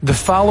The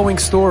following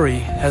story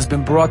has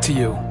been brought to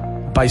you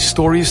by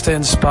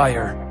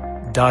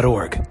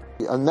StoriesToInspire.org.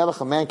 A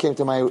man came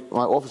to my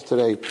office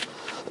today,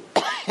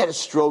 had a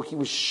stroke, he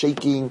was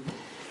shaking,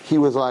 he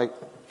was like,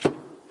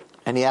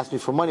 and he asked me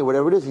for money,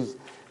 whatever it is. He's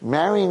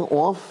marrying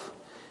off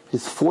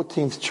his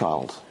 14th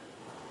child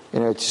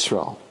in Eretz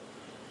Yisrael.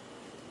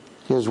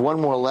 He has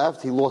one more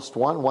left, he lost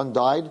one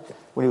died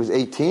when he was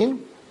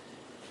 18.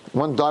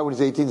 One died when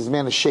he was 18. This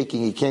man is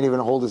shaking. He can't even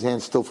hold his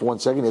hand still for 1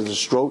 second. He has a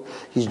stroke.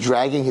 He's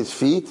dragging his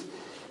feet.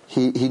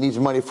 He needs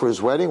money for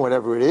his wedding,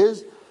 whatever it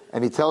is.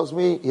 And he tells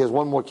me he has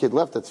one more kid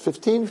left that's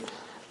 15.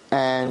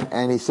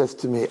 And he says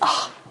to me,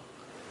 I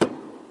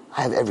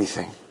have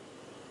everything.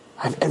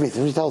 I have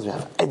everything. He tells me, I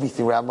have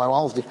everything, Rabbi.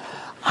 Honestly,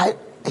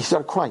 he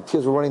started crying.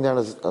 Tears were running down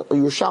his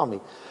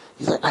Yerushalmi.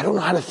 He's like, I don't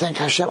know how to thank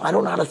Hashem. I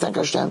don't know how to thank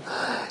Hashem.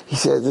 He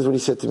said, this is what he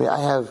said to me. I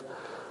have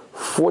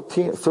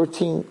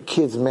 13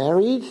 kids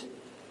married,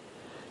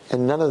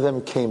 and none of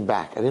them came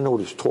back. I didn't know what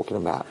he was talking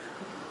about.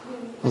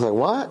 I was like,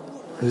 what?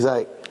 He was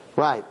like,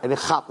 right. And the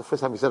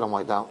first time he said, I'm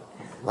like, no,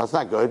 that's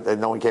not good. And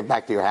no one came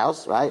back to your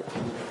house, right?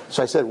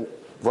 So I said,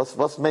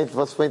 what's made the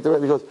rest? He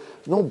goes,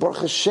 no, Baruch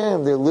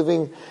Hashem, they're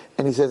living.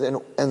 And he says,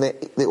 and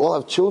they all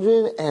have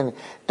children, and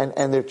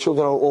their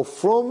children are all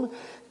from.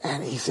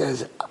 And he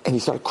says, and he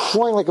started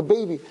crying like a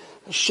baby.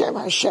 Hashem,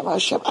 Hashem,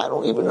 Hashem, I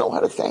don't even know how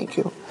to thank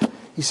you.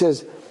 He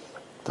says,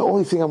 the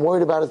only thing I'm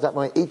worried about is that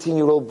my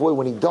 18-year-old boy,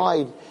 when he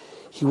died,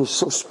 he was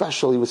so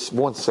special. He was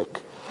born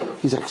sick.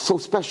 He's like so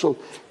special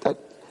that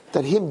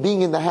him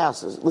being in the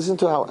house, listen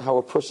to how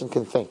a person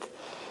can think.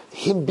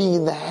 Him being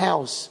in the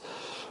house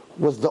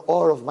was the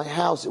aura of my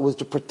house. It was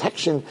the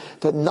protection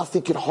that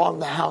nothing could harm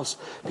the house,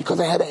 because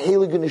I had a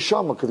Heilige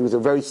Neshama, because he was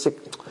a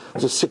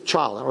sick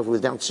child. I don't know if it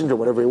was Down syndrome,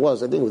 whatever it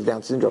was. I think it was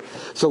Down syndrome.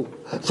 So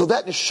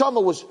that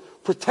Neshama was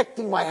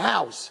protecting my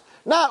house.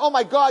 Not, oh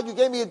my God, you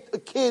gave me a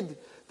kid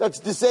that's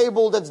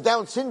disabled, that's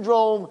Down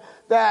syndrome,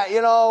 that,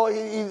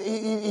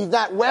 he's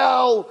not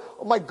well.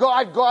 Oh my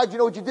God, you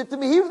know what you did to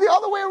me? He was the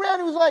other way around.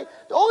 He was like,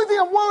 the only thing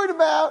I'm worried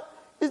about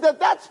is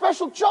that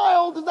special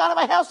child is not in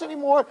my house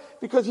anymore,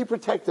 because he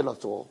protected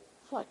us all.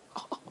 It's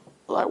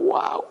like,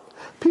 wow.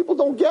 People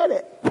don't get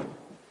it.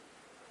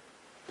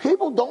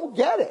 People don't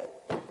get it.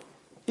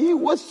 He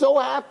was so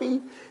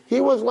happy. He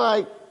says,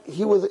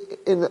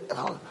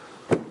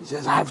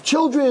 I have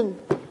children,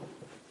 and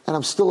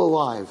I'm still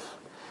alive.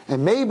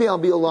 And maybe I'll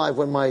be alive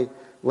when my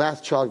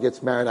last child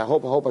gets married. I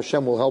hope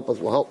Hashem will help us,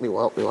 will help me.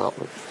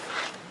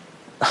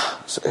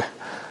 So,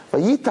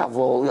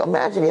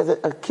 imagine he has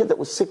a kid that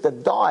was sick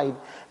that died,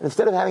 and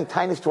instead of having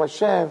kindness to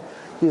Hashem,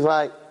 he's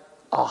like,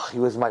 he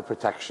was my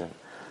protection.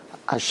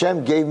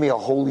 Hashem gave me a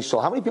holy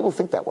soul. How many people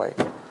think that way?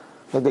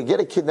 Like they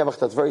get a kid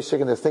that's very sick,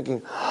 and they're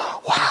thinking,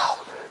 wow,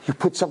 you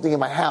put something in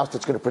my house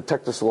that's going to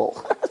protect us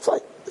all. It's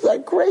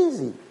like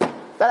crazy.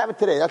 That happened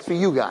today. That's for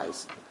you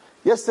guys.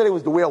 Yesterday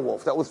was the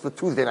werewolf. That was for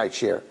Tuesday night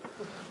share.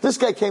 This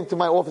guy came to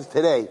my office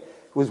today.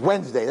 It was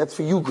Wednesday. That's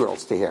for you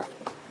girls to hear.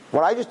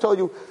 What I just told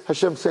you,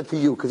 Hashem said to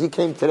you, because he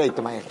came today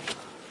to my...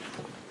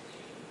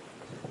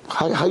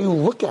 How you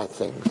look at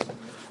things.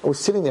 I was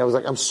sitting there. I was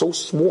like, I'm so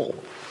small.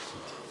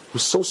 I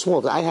was so small.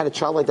 If I had a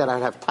child like that,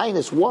 I'd have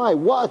tinnitus. Why?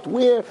 What?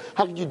 Where?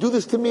 How could you do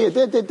this to me?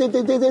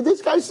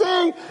 This guy's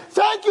saying,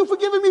 thank you for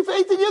giving me for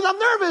 18 years. I'm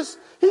nervous.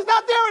 He's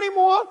not there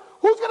anymore.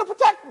 Who's going to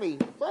protect me?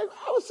 Like,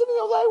 I was sitting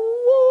there. I was like,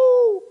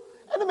 whoa.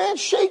 And the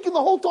man's shaking the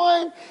whole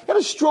time. He had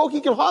a stroke.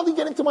 He could hardly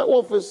get into my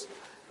office.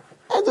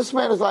 And this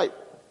man is like,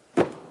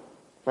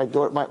 my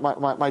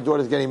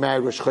daughter's getting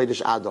married with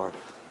Chodesh Adar.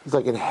 He's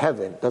like in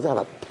heaven. Doesn't have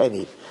a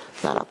penny.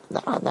 Not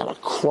a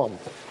crumb.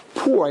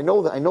 Poor. I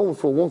know him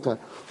for a long time.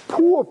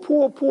 Poor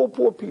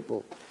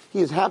people.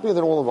 He is happier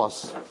than all of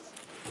us.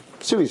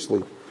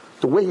 Seriously.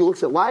 The way he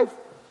looks at life,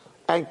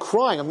 and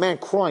crying, a man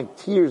crying,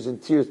 tears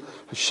and tears.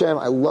 Hashem,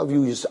 I love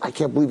you. I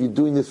can't believe you're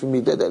doing this for me.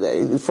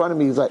 In front of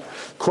me, he's like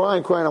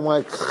crying. I'm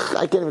like,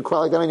 I can't even cry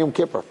like that on Yom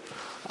Kippur.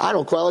 I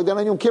don't cry like that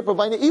on Yom Kippur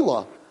by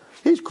Ne'ilah.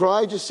 He's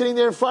crying, just sitting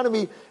there in front of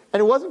me,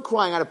 and it wasn't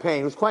crying out of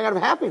pain. It was crying out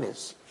of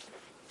happiness.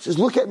 He says,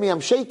 look at me,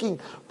 I'm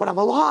shaking, but I'm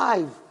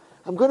alive.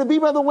 I'm going to be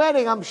by the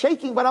wedding. I'm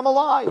shaking, but I'm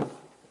alive.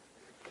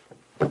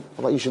 I'm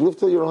like, you should live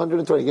till you're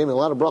 120. He gave me a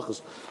lot of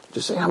brachas.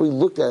 Just saying how he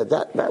looked at it,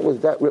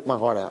 that ripped my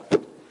heart out.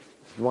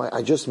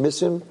 I just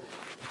miss him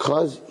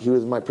because he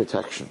was my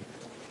protection.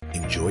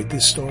 Enjoyed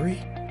this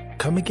story?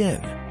 Come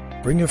again.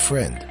 Bring a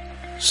friend.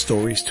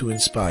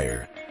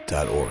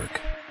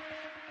 StoriesToInspire.org